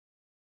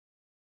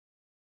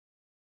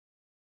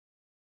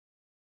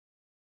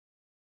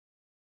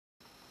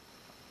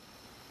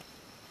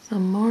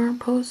Some more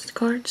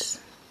postcards,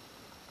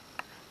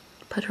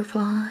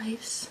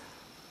 butterflies.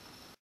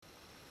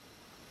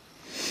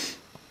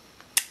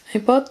 I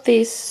bought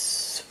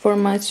this for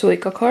my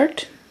Suica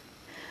card,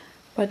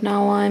 but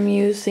now I'm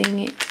using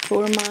it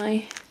for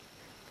my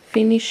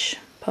Finnish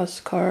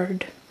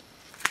postcard.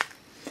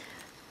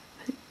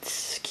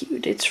 It's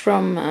cute. It's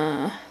from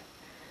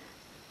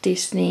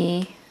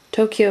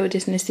Tokyo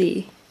Disney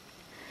Sea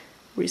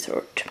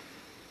Resort.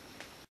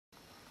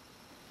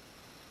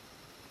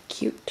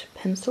 Cute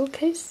pencil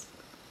case.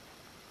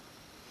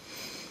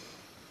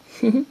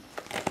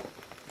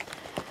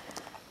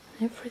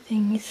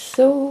 Everything is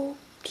so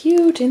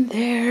cute in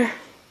there.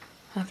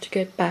 I have to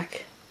get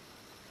back.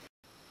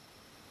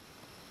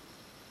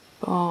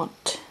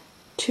 Bought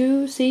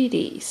 2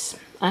 CDs.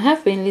 I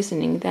have been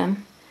listening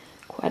them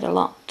quite a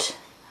lot.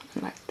 I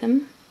like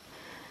them.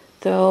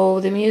 Though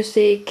the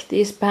music,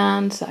 these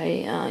bands,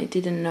 I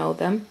didn't know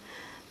them,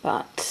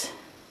 but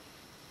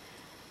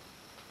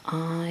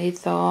I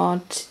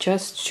thought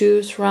just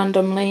choose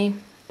randomly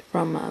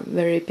from a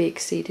very big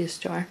CD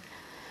store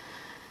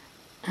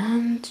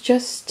and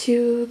just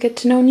to get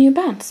to know new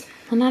bands,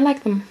 and I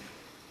like them.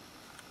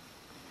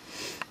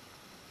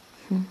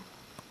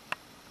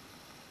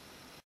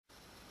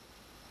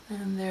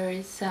 And there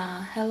is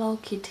a Hello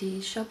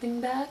Kitty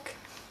shopping bag.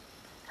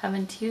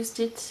 Haven't used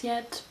it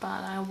yet,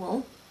 but I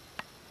will.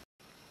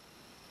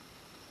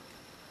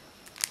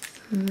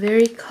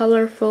 Very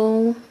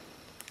colorful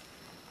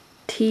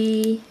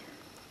tea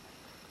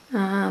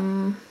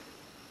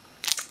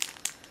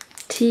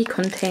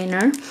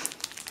container.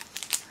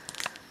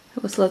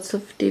 There was lots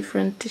of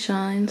different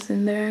designs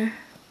in there.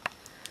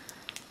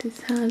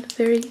 This had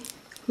very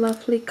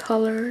lovely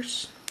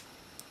colors.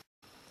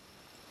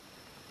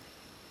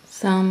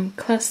 Some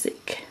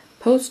classic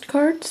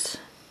postcards,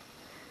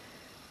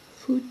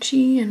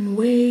 Fuji and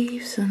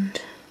waves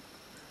and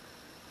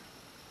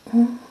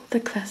all the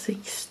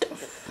classic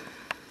stuff.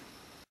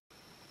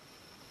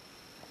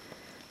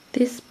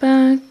 This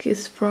bag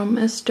is from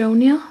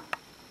Estonia.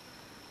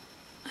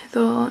 I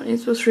thought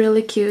it was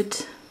really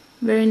cute,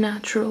 very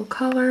natural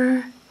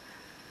color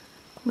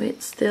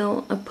with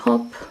still a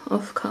pop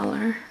of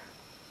color,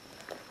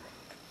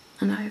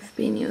 and I've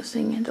been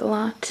using it a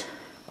lot.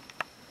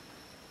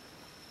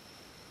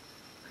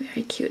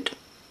 Very cute.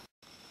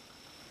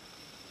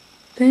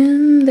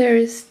 Then there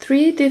is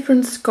 3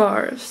 different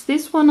scarves.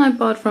 This one I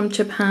bought from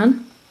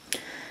Japan.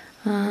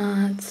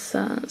 It's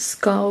a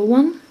skull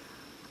one.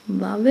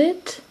 Love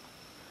it.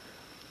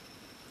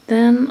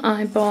 Then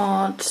I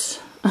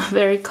bought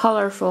very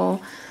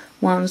colorful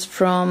ones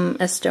from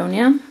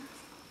Estonia.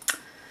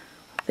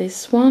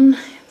 This one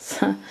is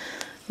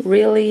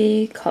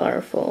really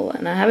colorful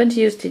and I haven't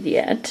used it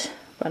yet,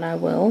 but I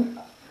will.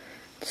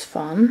 It's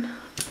fun.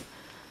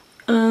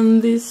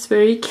 And this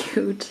very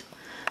cute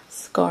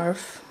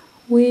scarf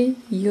with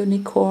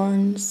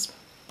unicorns.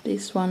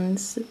 This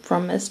one's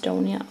from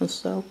Estonia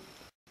also.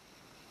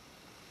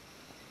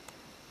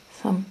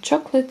 Some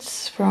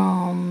chocolates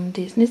from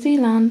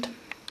Disneyland.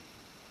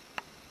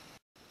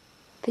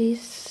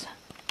 This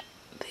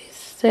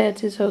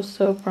set is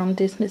also from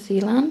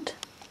Disneyland.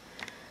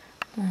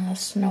 A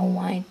Snow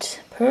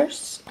White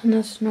purse and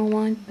a Snow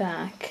White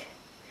bag.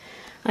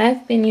 I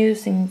have been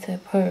using the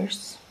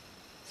purse.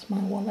 It's my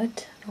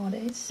wallet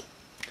nowadays.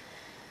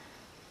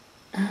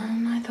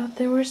 And I thought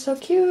they were so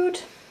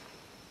cute.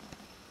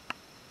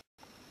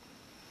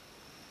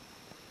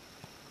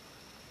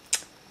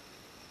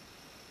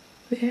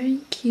 Very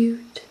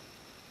cute.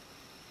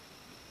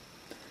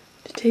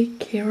 To take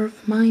care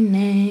of my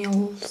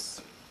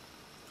nails.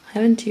 I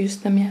haven't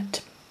used them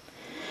yet.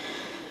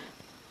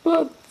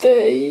 But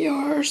they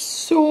are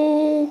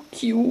so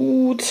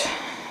cute.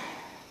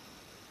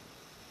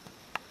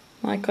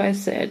 Like I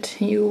said,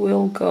 you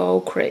will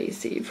go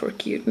crazy for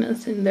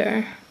cuteness in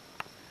there.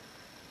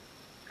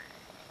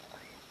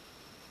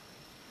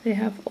 They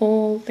have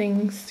all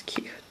things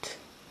cute.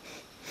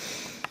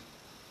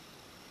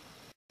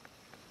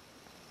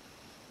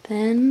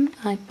 Then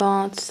I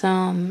bought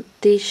some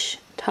dish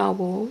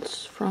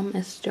towels from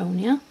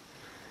Estonia.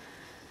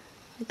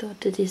 I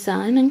thought the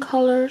design and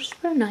colors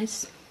were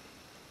nice.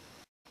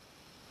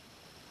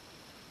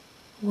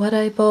 What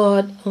I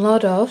bought a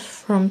lot of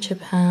from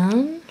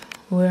Japan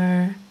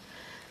were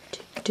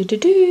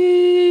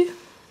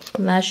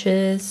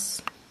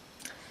lashes.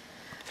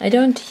 I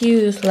don't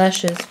use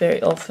lashes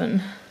very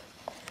often,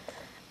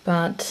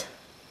 but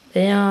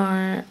they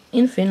are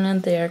in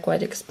Finland, they are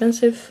quite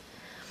expensive.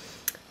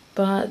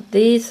 But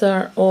these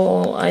are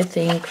all, I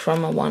think,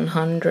 from a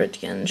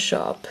 100 yen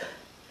shop,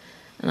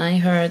 and I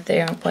heard they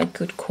are quite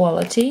good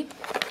quality.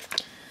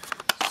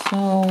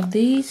 So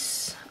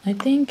these, I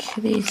think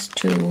these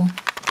 2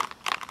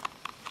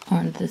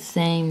 are the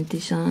same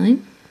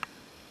design.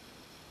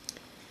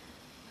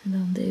 I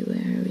thought they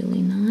were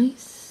really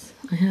nice.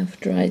 I have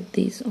tried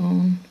these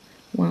on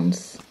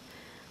once.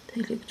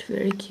 They looked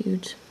very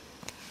cute.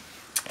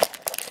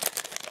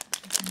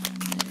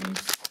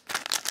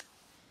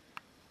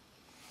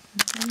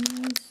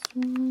 These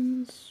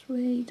ones,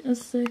 wait a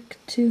sec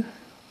to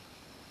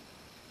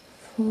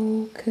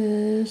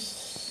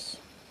focus.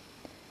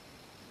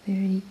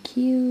 Very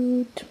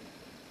cute.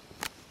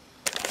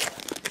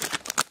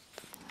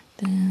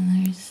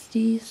 Then there's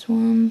these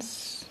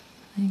ones.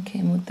 They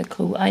came with the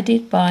glue. I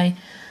did buy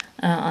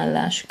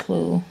eyelash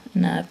glue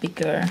in a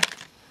bigger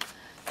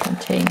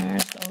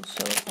containers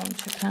also from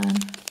Japan.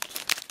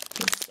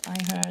 Because I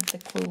heard the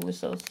glue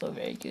is also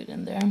very good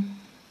in there.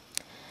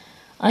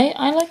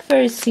 I like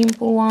very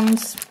simple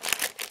ones.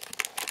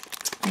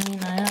 I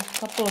mean, I have a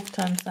couple of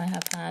times I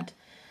have had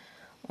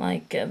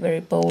like very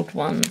bold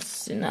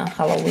ones in a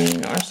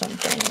Halloween or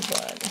something,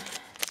 but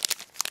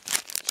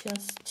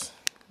just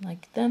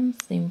like them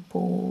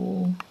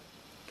simple.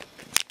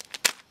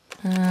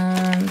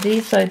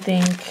 These I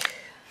think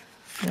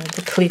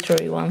the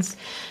glittery ones,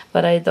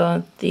 but I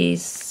thought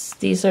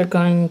these are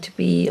going to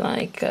be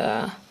like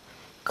a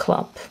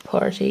club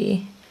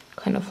party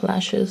kind of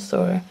lashes,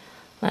 or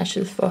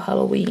lashes for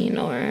Halloween,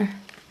 or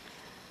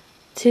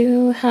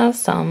to have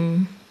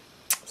some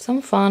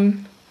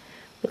fun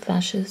with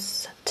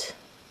lashes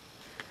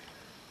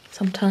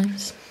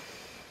sometimes.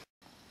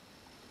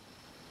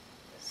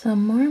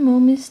 Some more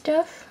Moomy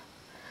stuff.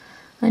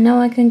 I know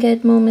I can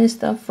get Moomy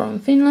stuff from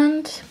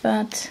Finland,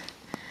 but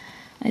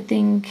I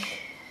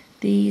think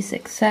these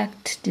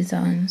exact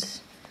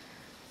designs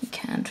you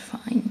can't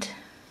find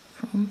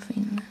from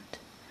Finland.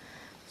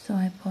 So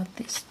I bought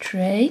this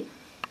tray,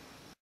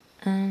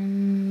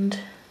 and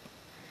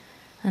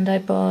I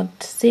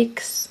bought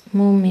 6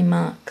 Moomy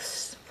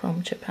mugs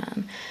from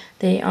Japan.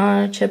 They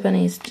are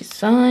Japanese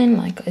design,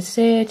 like I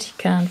said. You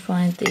can't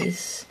find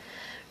these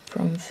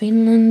from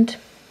Finland,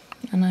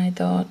 and I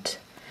thought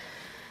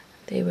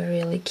they were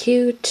really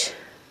cute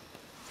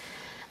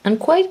and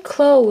quite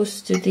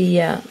close to the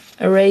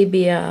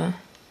Arabia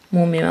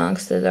Moomy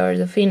mugs that are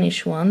the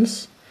Finnish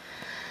ones.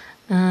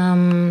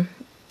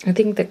 I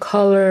think the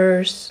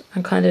colors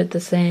are kind of the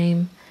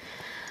same,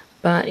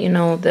 but you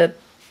know, the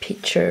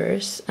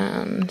pictures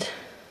and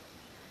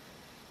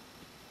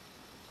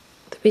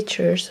the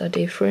pictures are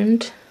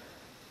different.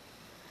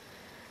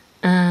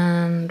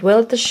 And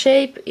well, the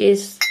shape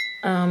is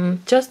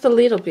just a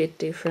little bit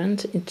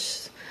different.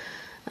 It's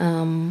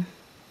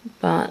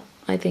but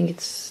I think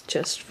it's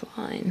just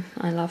fine.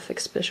 I love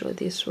especially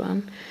this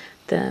one,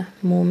 the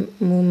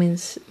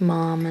Moomy's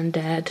mom and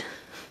dad.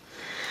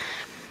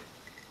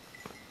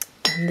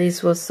 And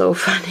this was so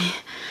funny.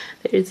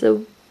 There's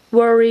a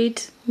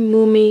worried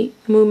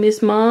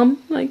Moomy's mom,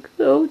 like,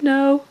 oh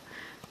no.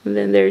 And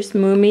then there's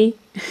Moomy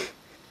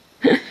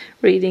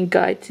reading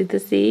Guide to the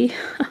Sea.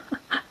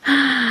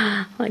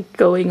 Like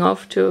going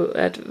off to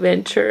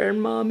adventure,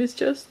 and mom is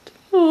just,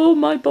 oh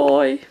my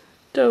boy,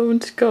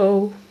 don't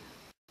go.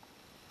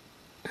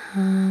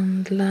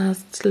 And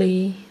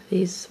lastly,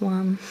 this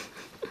one.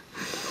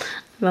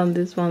 I found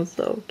this one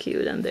so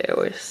cute, and there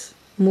was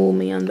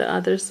Moomy on the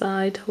other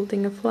side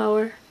holding a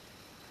flower.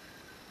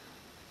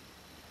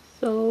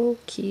 So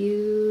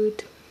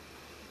cute.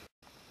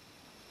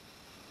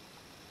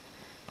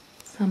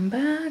 Some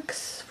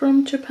bags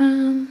from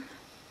Japan.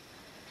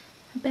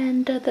 A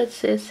panda that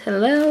says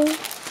hello,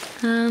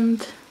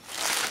 and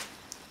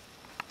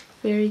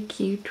very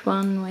cute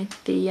one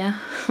with the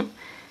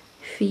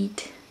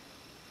feet.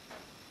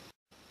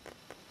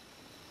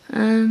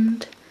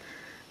 And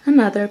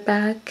another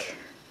bag.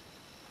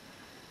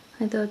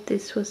 I thought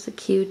this was a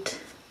cute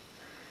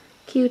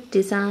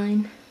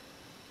design.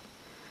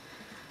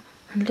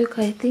 And look,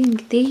 I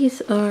think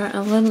these are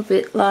a little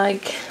bit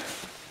like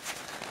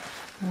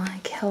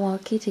Hello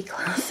Kitty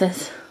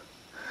glasses.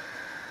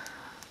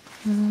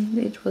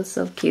 It was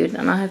so cute,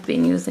 and I have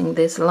been using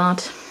this a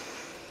lot.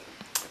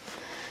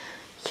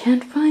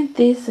 Can't find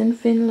this in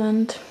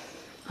Finland.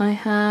 I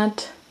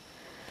had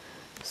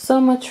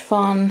so much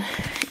fun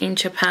in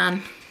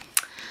Japan,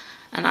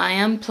 and I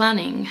am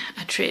planning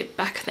a trip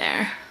back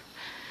there.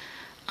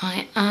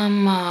 I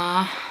am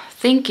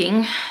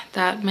thinking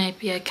that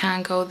maybe I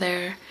can go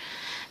there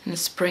in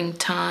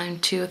springtime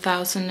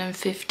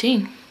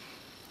 2015.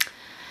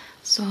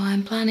 So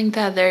I'm planning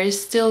that. There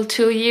is still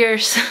 2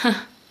 years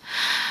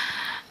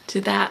to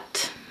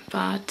that,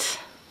 but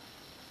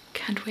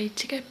can't wait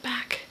to get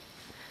back.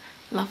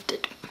 Loved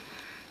it.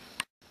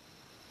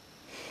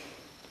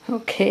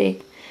 Okay,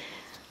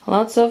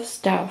 lots of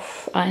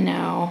stuff. I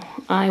know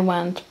I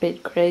went a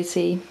bit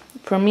crazy.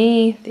 For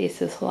me, this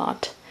is a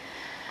lot.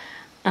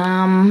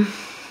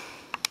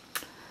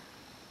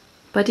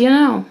 But you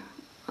know,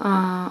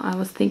 I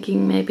was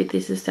thinking maybe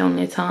this is the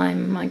only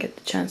time I get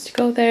the chance to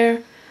go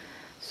there,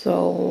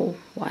 so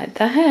why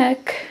the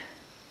heck?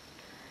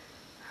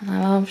 And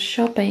I love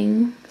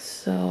shopping,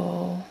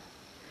 so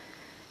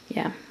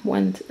yeah,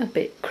 went a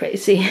bit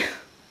crazy.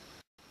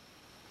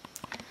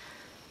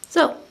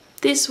 So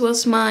this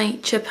was my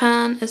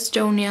Japan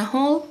Estonia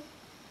haul.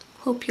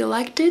 Hope you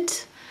liked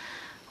it.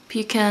 Hope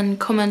you can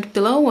comment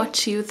below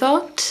what you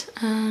thought,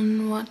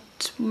 and what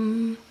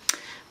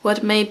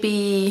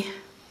maybe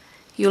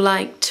you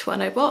liked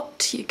what I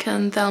bought. You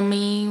can tell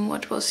me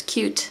what was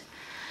cute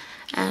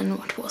and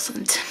what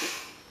wasn't.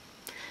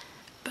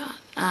 But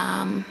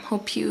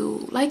hope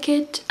you like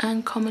it,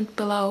 and comment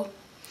below,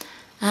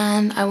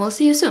 and I will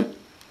see you soon.